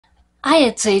Hi,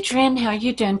 it's Adrienne. How are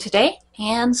you doing today?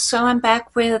 And so I'm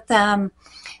back with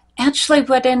actually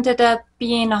what ended up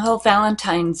being a whole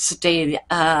Valentine's Day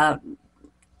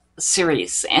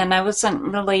series. And I wasn't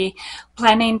really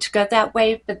planning to go that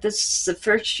way, but this is the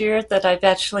first year that I've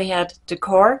actually had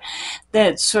decor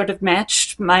that sort of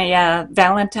matched my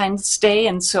Valentine's Day.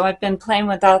 And so I've been playing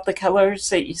with all the colors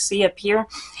that you see up here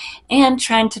and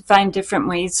trying to find different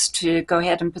ways to go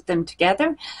ahead and put them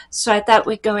together. So I thought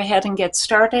we'd go ahead and get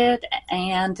started.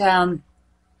 And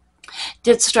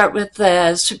did start with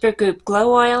the Supergoop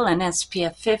Glow Oil and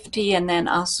SPF 50, and then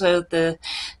also the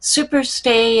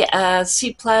Superstay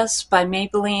C Plus by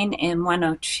Maybelline in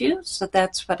 102. So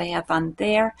that's what I have on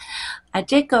there. I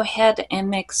did go ahead and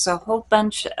mix a whole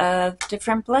bunch of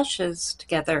different blushes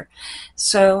together.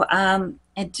 So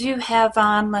I do have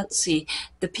on, let's see,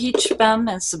 the Peach Bum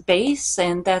as the base,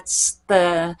 and that's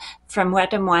the from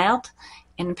Wet n Wild.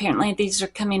 And apparently these are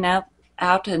coming out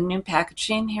in new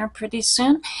packaging here pretty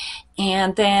soon.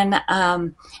 And then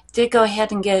did go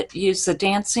ahead and use the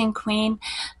Dancing Queen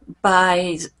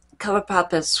by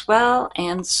Colourpop as well.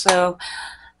 And so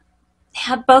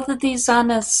had both of these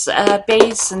on as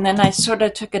base, and then I sort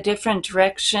of took a different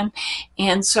direction.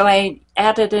 And so I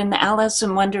added in Alice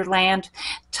in Wonderland,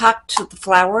 Talk to the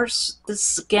Flowers.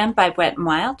 This is again by Wet n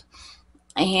Wild.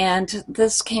 And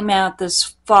this came out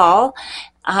this fall.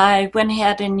 I went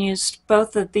ahead and used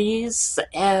both of these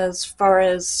as far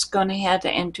as going ahead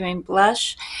and doing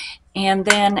blush. And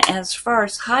then as far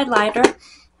as highlighter,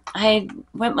 I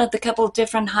went with a couple of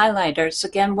different highlighters.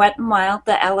 Again, Wet n Wild,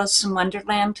 the Alice in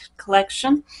Wonderland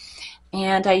collection.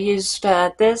 And I used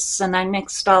this, and I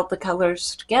mixed all the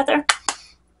colors together.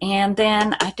 And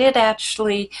then I did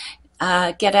actually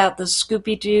get out the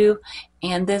Scooby-Doo,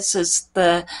 and this is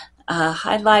the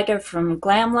highlighter from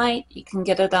Glamlite. You can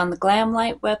get it on the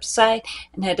Glamlite website,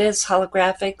 and it is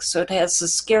holographic, so it has the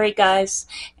scary guys,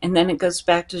 and then it goes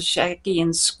back to Chucky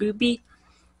and Scooby.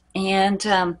 And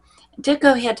I did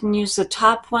go ahead and use the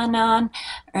top one on,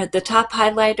 or the top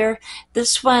highlighter.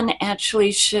 This one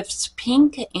actually shifts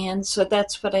pink, and so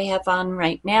that's what I have on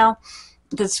right now.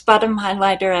 This bottom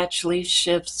highlighter actually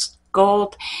shifts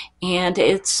gold, and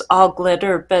it's all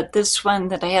glitter, but this one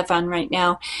that I have on right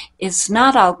now is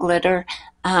not all glitter.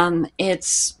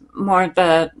 It's more of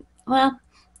a, well,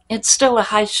 it's still a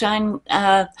high shine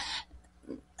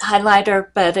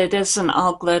highlighter, but it isn't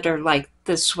all glitter like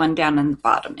this one down in the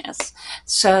bottom is.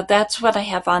 So that's what I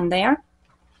have on there.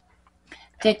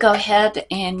 Did go ahead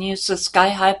and use the Sky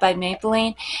High by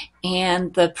Maybelline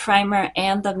and the primer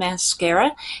and the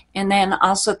mascara, and then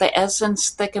also the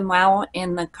Essence Thick and Wow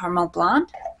in the Carmel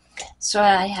Blonde. So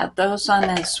I have those on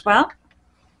as well.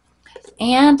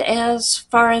 And as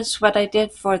far as what I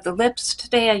did for the lips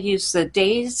today, I used the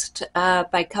Dazed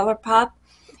by Colourpop,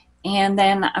 and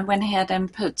then I went ahead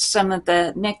and put some of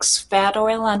the NYX Fat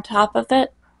Oil on top of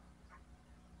it.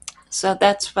 So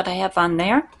that's what I have on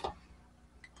there.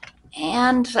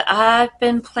 And I've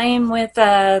been playing with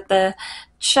the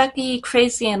Chucky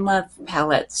Crazy in Love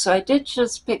palette. So I did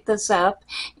just pick this up.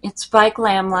 It's by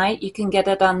Glamlite. You can get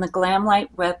it on the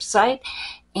Glamlite website.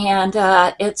 And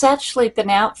it's actually been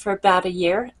out for about a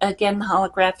year. Again, the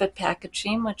holographic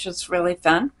packaging, which is really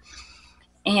fun.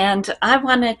 And I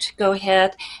wanted to go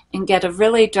ahead and get a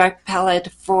really dark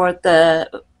palette for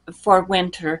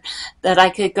winter that I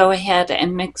could go ahead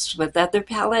and mix with other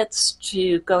palettes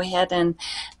to go ahead and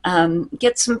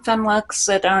get some fun looks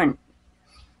that aren't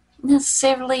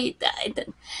necessarily.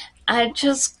 I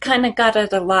just kind of got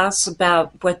at a loss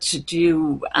about what to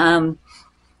do.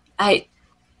 I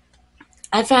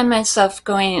I find myself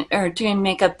going or doing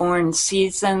makeup more in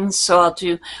seasons, so I'll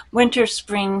do winter,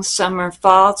 spring, summer,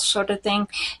 fall sort of thing.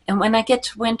 And when I get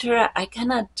to winter, I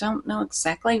kind of don't know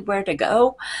exactly where to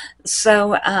go.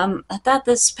 So I thought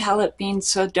this palette being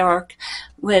so dark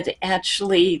would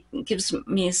actually gives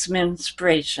me some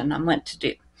inspiration on what to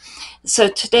do. So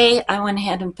today I went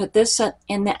ahead and put this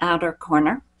in the outer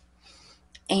corner.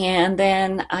 And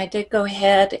then I did go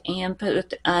ahead and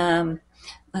put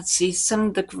let's see, some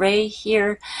of the gray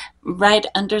here right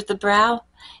under the brow.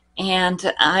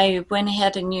 And I went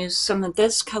ahead and used some of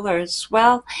this color as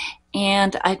well.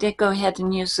 And I did go ahead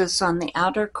and use this on the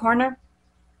outer corner.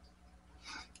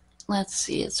 Let's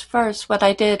see, as far as what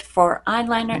I did for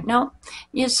eyeliner, no,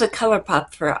 use the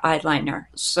Colourpop for eyeliner.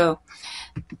 So,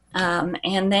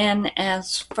 and then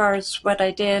as far as what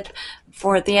I did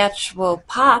for the actual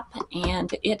pop,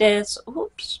 and it is,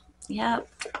 oops, yeah,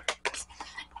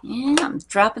 I'm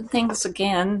dropping things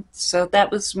again, so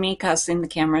that was me causing the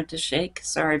camera to shake.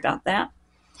 Sorry about that.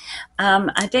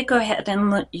 I did go ahead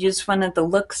and use one of the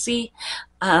Looxi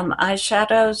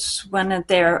eyeshadows, one of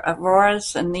their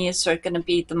Auroras, and these are going to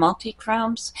be the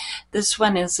multi-chromes. This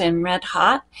one is in Red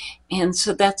Hot, and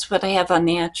so that's what I have on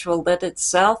the actual lid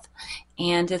itself,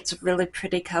 and it's a really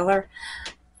pretty color.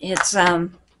 It's,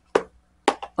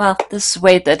 well, this is the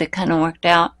way that it kind of worked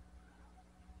out.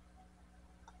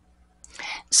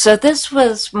 So this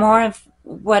was more of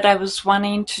what I was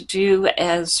wanting to do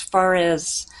as far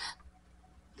as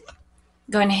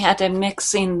going ahead and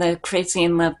mixing the Crazy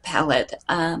in Love palette.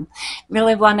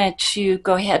 Really wanted to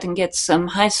go ahead and get some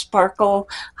high sparkle,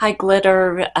 high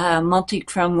glitter,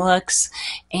 multi-chrome looks,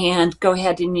 and go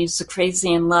ahead and use the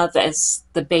Crazy in Love as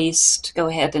the base to go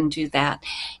ahead and do that.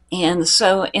 And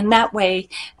so in that way,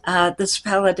 this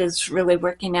palette is really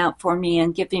working out for me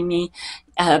and giving me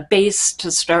a base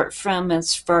to start from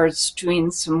as far as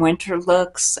doing some winter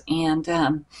looks.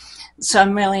 And so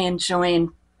I'm really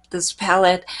enjoying this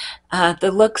palette.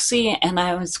 The Looxi, and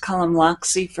I always call them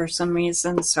Looxi for some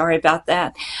reason, sorry about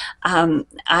that.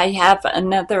 I have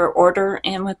another order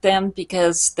in with them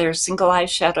because their single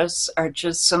eyeshadows are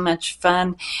just so much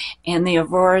fun, and the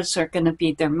Auroras are going to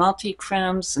be their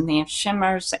multi-chromes, and they have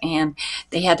shimmers, and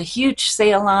they had a huge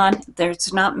sale on.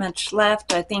 There's not much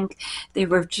left. I think they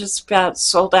were just about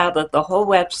sold out of the whole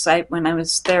website when I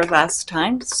was there last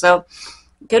time, so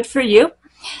good for you.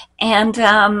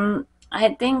 And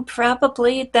I think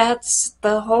probably that's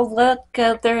the whole look,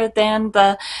 other than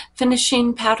the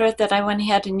finishing powder that I went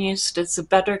ahead and used is a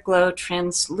Better Glow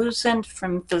Translucent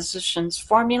from Physicians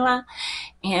Formula.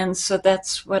 And so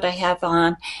that's what I have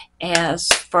on as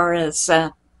far as,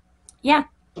 yeah,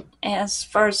 as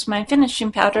far as my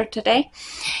finishing powder today.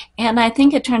 And I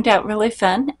think it turned out really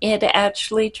fun. It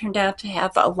actually turned out to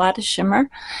have a lot of shimmer.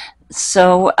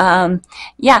 So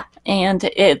yeah, and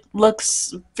it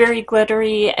looks very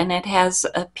glittery, and it has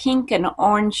a pink and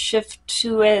orange shift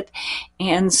to it.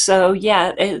 And so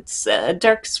yeah, it's a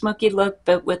dark smoky look,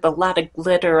 but with a lot of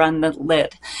glitter on the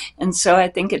lid. And so I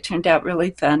think it turned out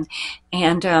really fun.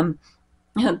 And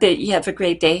that you have a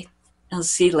great day. I'll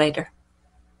see you later.